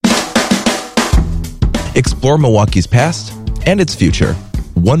Explore Milwaukee's past and its future,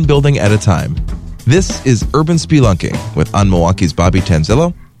 one building at a time. This is Urban Spelunking with On Milwaukee's Bobby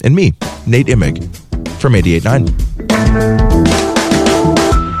Tanzillo and me, Nate Immig, from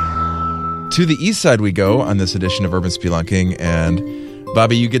 88.9. To the east side we go on this edition of Urban Spelunking, and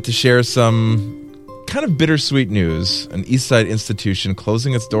Bobby, you get to share some kind of bittersweet news. An East Side institution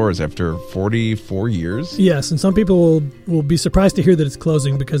closing its doors after 44 years. Yes, and some people will be surprised to hear that it's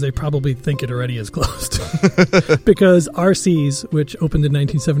closing because they probably think it already is closed. Because RC's, which opened in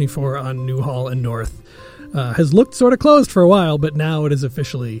 1974 on Newhall and North, has looked sort of closed for a while, but now it is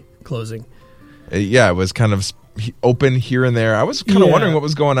officially closing. Yeah, it was kind of open here and there. I was kind of wondering what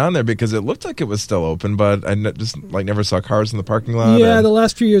was going on there because it looked like it was still open, but I just never saw cars in the parking lot. Yeah, the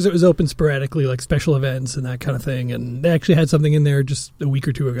last few years it was open sporadically, like special events and that kind of thing. And they actually had something in there just a week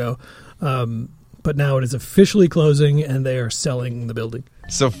or two ago. But now it is officially closing, and they are selling the building.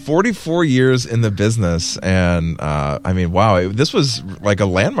 So 44 years in the business, and wow, this was like a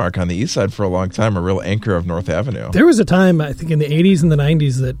landmark on the east side for a long time, a real anchor of North Avenue. There was a time, I think in the 80s and the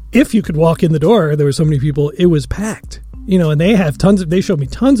 90s, that if you could walk in the door, there were so many people, it was packed. And they have they showed me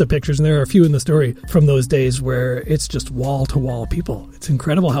tons of pictures, and there are a few in the story from those days where it's just wall-to-wall people. It's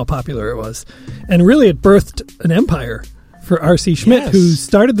incredible how popular it was. And really it birthed an empire for R.C. Schmidt, who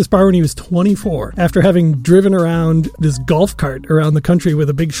started this bar when he was 24, after having driven around this golf cart around the country with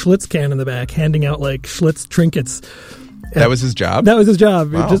a big Schlitz can in the back, handing out like Schlitz trinkets. That was his job? That was his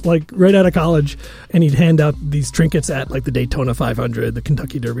job, wow. Just like right out of college. And he'd hand out these trinkets at like the Daytona 500, the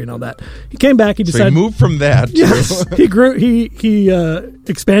Kentucky Derby and all that. He came back, he decided... So he moved from that. Yes. He grew. He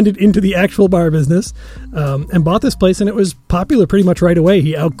expanded into the actual bar business and bought this place, and it was popular pretty much right away.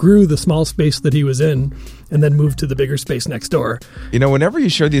 He outgrew the small space that he was in and then moved to the bigger space next door. Whenever you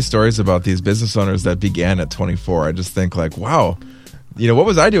share these stories about these business owners that began at 24, I just think like, wow... what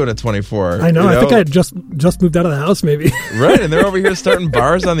was I doing at 24? I know. I think I had just moved out of the house, maybe. Right, and they're over here starting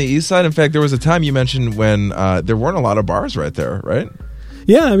bars on the east side. In fact, there was a time you mentioned when there weren't a lot of bars right there, right?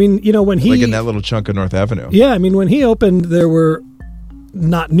 Yeah, when he... Like in that little chunk of North Avenue. Yeah, when he opened, there were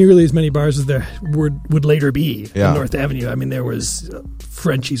not nearly as many bars as there would later be in North Avenue. There was...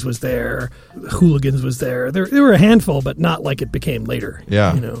 Frenchie's was there. Hooligans was there. There were a handful, but not like it became later.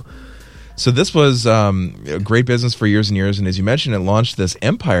 Yeah. So this was a great business for years and years, and as you mentioned, it launched this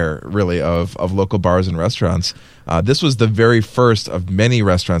empire, really, of local bars and restaurants. This was the very first of many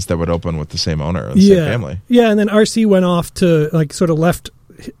restaurants that would open with the same owner, the same family. Yeah, and then RC went off to, sort of left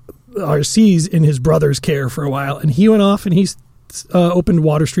RC's in his brother's care for a while, and he went off and he opened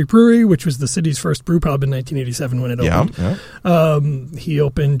Water Street Brewery, which was the city's first brew pub in 1987 when it opened. Yeah. He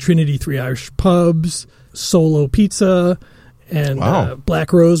opened Trinity 3 Irish Pubs, Solo Pizza, and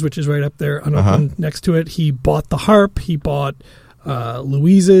Black Rose, which is right up there unopened next to it. He bought the Harp. He bought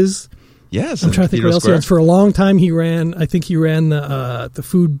Louise's. Yes. I'm trying to think what else he owns. For a long time, he ran the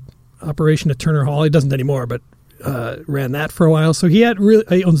food operation at Turner Hall. He doesn't anymore, but ran that for a while. So he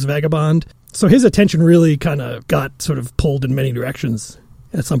owns Vagabond. So his attention really kind of got sort of pulled in many directions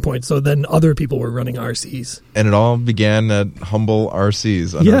at some point. So then other people were running RC's. And it all began at humble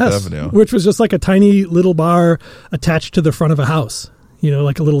RC's on North Avenue. Which was just like a tiny little bar attached to the front of a house.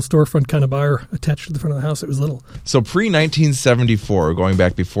 Like a little storefront kind of bar attached to the front of the house. It was little. So pre-1974, going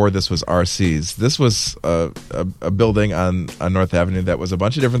back before this was RC's, this was a building on North Avenue that was a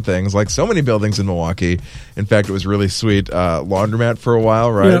bunch of different things, like so many buildings in Milwaukee. In fact, it was really sweet. Laundromat for a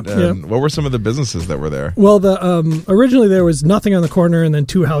while, right? What were some of the businesses that were there? Well, originally there was nothing on the corner and then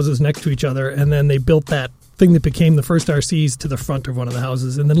two houses next to each other, and then they built that thing that became the first RC's to the front of one of the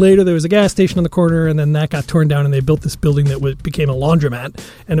houses. And then later there was a gas station on the corner, and then that got torn down, and they built this building that became a laundromat.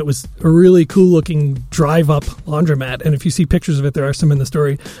 And it was a really cool-looking drive-up laundromat. And if you see pictures of it, there are some in the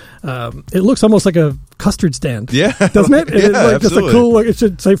story. It looks almost like a custard stand. Yeah. Doesn't it? Yeah, like just a cool, it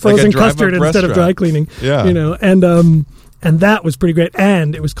should say frozen custard instead of dry cleaning. Yeah. And that was pretty great.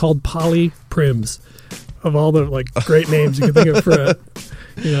 And it was called Polly Prim's. Of all the great names you could think of for a...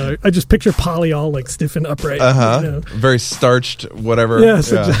 I just picture Polly all stiff and upright. Very starched, whatever.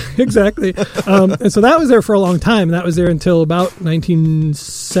 Yes, exactly. And so that was there for a long time. That was there until about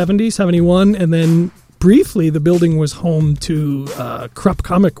 1970, 71. And then briefly, the building was home to Krupp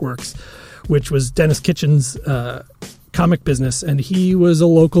Comic Works, which was Dennis Kitchen's comic business. And he was a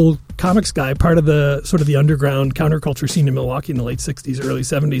local comics guy, part of the sort of the underground counterculture scene in Milwaukee in the late 60s, early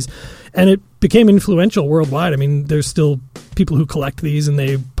 70s. And it became influential worldwide. There's still people who collect these, and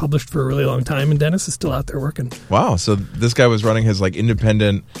they published for a really long time, and Dennis is still out there working. Wow. So this guy was running his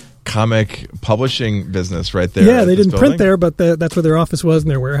independent comic publishing business right there. Yeah, they didn't building. print there, but that's where their office was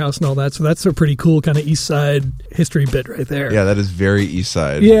and their warehouse and all that. So that's a pretty cool kind of East Side history bit right there. Yeah, that is very East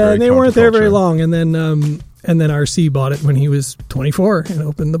Side. Yeah, very and they weren't there very counterculture. long, and then RC bought it when he was 24 and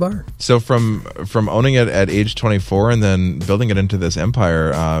opened the bar. So from owning it at age 24 and then building it into this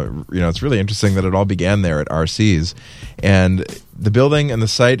empire, it's really interesting that it all began there at RC's, and the building and the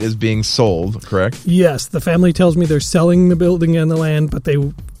site is being sold. Correct? Yes, the family tells me they're selling the building and the land, but they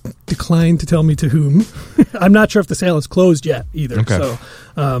declined to tell me to whom. I'm not sure if the sale is closed yet either. Okay. So,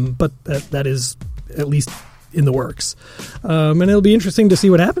 but that is at least in the works. And it'll be interesting to see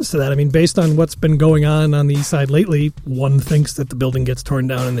what happens to that. I mean, based on what's been going on the east side lately, one thinks that the building gets torn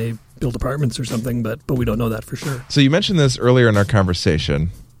down and they build apartments or something, but we don't know that for sure. So you mentioned this earlier in our conversation,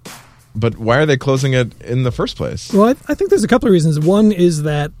 but why are they closing it in the first place? Well, I think there's a couple of reasons. One is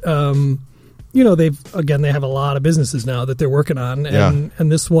that, they have a lot of businesses now that they're working on,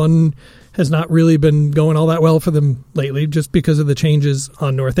 and this one has not really been going all that well for them lately just because of the changes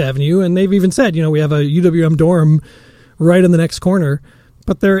on North Avenue. And they've even said, we have a UWM dorm right in the next corner,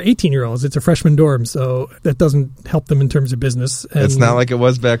 but they're 18-year-olds. It's a freshman dorm, so that doesn't help them in terms of business. And it's not like it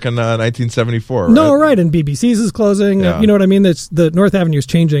was back in 1974, right? No, right, and BBC's is closing. Yeah. You know what I mean? The North Avenue is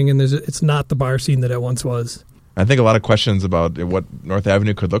changing, and it's not the bar scene that it once was. I think a lot of questions about what North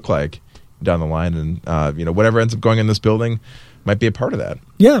Avenue could look like down the line, and whatever ends up going in this building might be a part of that.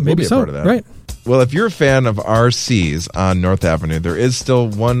 Yeah, maybe will be a so. part of that. Right. Well, if you're a fan of RC's on North Avenue, there is still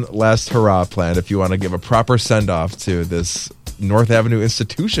one last hurrah planned if you want to give a proper send-off to this North Avenue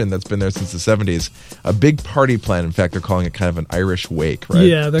institution that's been there since the 70s. A big party plan. In fact, they're calling it kind of an Irish wake, right?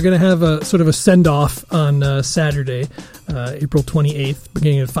 Yeah, they're going to have a sort of a send-off on Saturday, April 28th,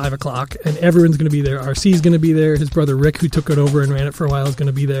 beginning at 5 o'clock, and everyone's going to be there. RC's going to be there. His brother Rick, who took it over and ran it for a while, is going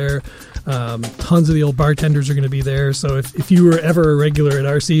to be there. Tons of the old bartenders are going to be there. So if you were ever a regular at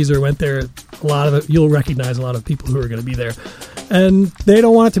RC's or went there, a lot of it, you'll recognize a lot of people who are going to be there. And they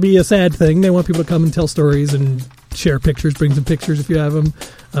don't want it to be a sad thing. They want people to come and tell stories and share pictures, bring some pictures if you have them,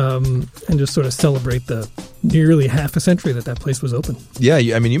 and just sort of celebrate the nearly half a century that place was open. Yeah,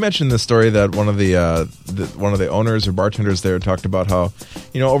 I mean, you mentioned the story that one of the owners or bartenders there talked about how,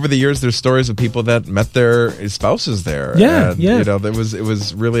 over the years there's stories of people that met their spouses there. Yeah, and, yeah. It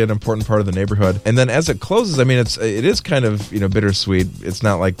was really an important part of the neighborhood. And then as it closes, I mean, it is kind of bittersweet. It's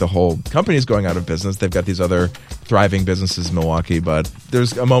not like the whole company's going out of business. They've got these other thriving businesses in Milwaukee, but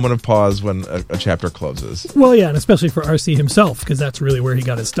there's a moment of pause when a chapter closes. Well, yeah, and especially for RC himself, because that's really where he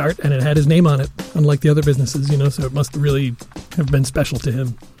got his start, and it had his name on it, unlike the other businesses, so it must really have been special to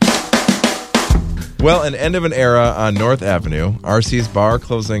him. Well, an end of an era on North Avenue. RC's bar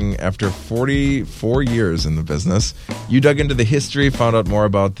closing after 44 years in the business. You dug into the history, found out more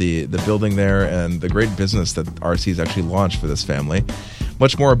about the building there and the great business that RC's actually launched for this family.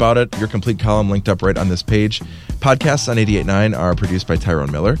 Much more about it, your complete column linked up right on this page. Podcasts on 88.9 are produced by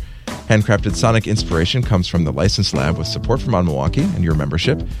Tyrone Miller. Handcrafted Sonic inspiration comes from the License Lab with support from On Milwaukee and your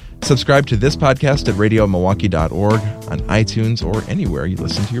membership. Subscribe to this podcast at radiomilwaukee.org, on iTunes, or anywhere you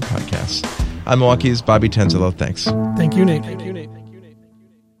listen to your podcasts. I'm Milwaukee's Bobby Tenzolo. Thanks. Thank you, Nate.